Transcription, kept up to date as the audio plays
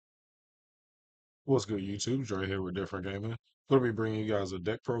What's good, YouTube? Dre here with Different Gaming. Gonna be bringing you guys a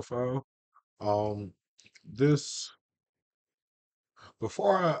deck profile. Um, this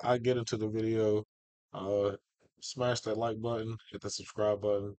before I get into the video, uh, smash that like button, hit the subscribe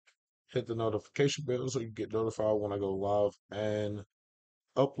button, hit the notification bell so you get notified when I go live and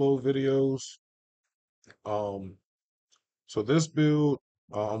upload videos. Um, so this build,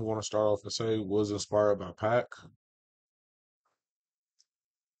 I'm gonna start off and say was inspired by Pack.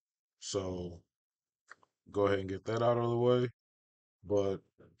 So go ahead and get that out of the way. But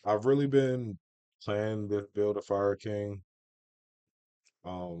I've really been playing this build of Fire King.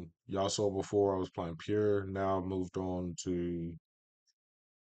 Y'all saw before I was playing Pure. Now I've moved on to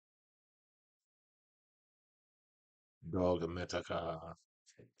Dogmatika.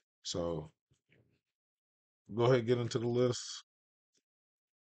 So go ahead and get into the list,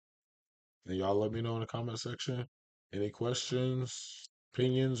 and y'all let me know in the comment section any questions,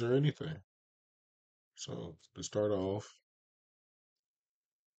 opinions, or anything. So to start off,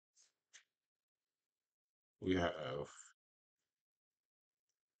 we have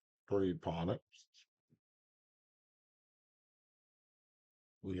three Ponic,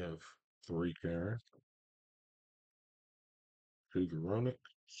 we have three Karen, two Garonic,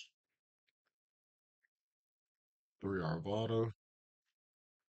 three Arvada,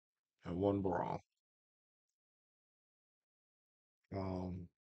 and one Brawl. Um,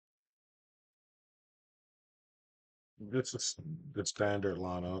 this is the standard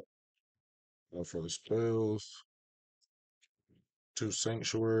lineup for the spells: two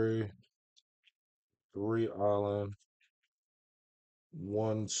Sanctuary, three Island,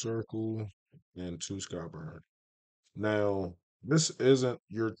 one Circle, and two Skyburn. Now, this isn't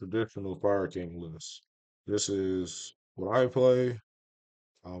your traditional Fire King list. This is what I play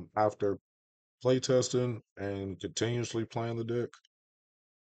after playtesting and continuously playing the deck.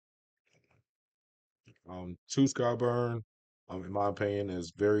 Two Skyburn, in my opinion,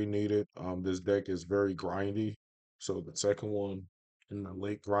 is very needed. This deck is very grindy. So the second one in the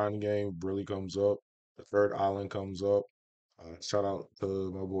late grind game really comes up. The third island comes up. Shout out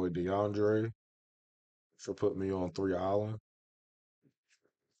to my boy DeAndre for putting me on three island.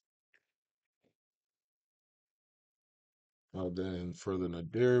 Then for the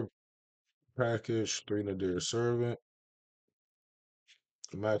Nadir package, three Nadir Servant,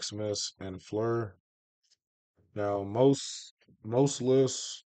 Maximus, and Fleur. Now most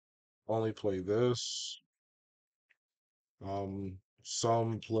lists only play this.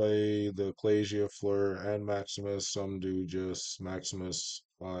 Some play the Ecclesia, Fleur, and Maximus. Some do just Maximus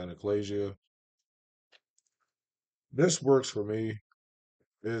and Ecclesia. This works for me.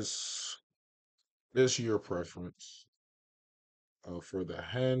 Is your preference? For the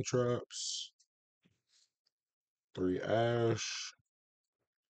hand traps, three Ash,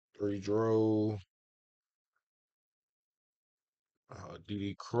 three Dro,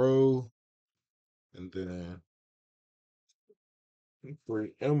 DD Crow, and then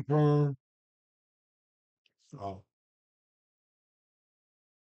three Emperor. Oh,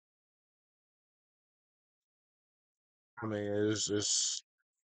 I mean, it's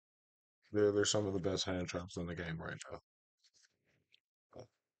they're some of the best hand traps in the game right now.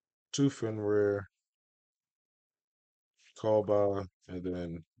 Two Fenrir, Callby, and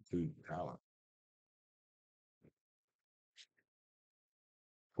then two Talent.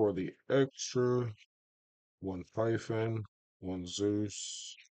 For the extra, one Python, one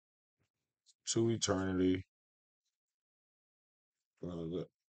Zeus, two Eternity. I'm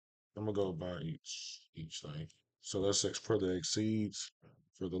gonna go by each thing. So that's six for the exceeds.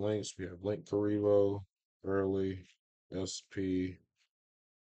 For the links, we have Link Karibo, Early, SP,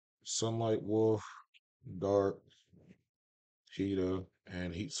 Sunlight Wolf, Dark, Hita,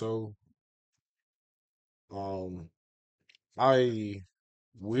 and Heat Soul. Um, I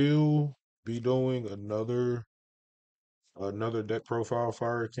will be doing another deck profile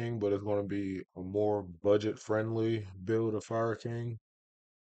Fire King, but it's going to be a more budget friendly build of Fire King.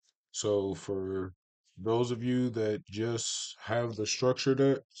 So for those of you that just have the structure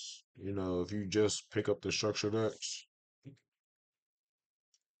decks, if you just pick up the structure decks,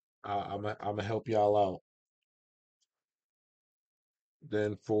 I'm gonna help y'all out.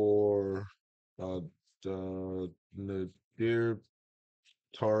 Then for uh the Nadir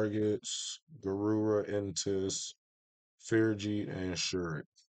targets, Garura, Entis, Fearjeet, and Shurik.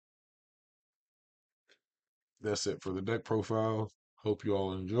 That's it for the deck profile. Hope you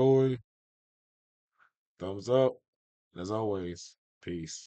all enjoy. Thumbs up. As always, peace.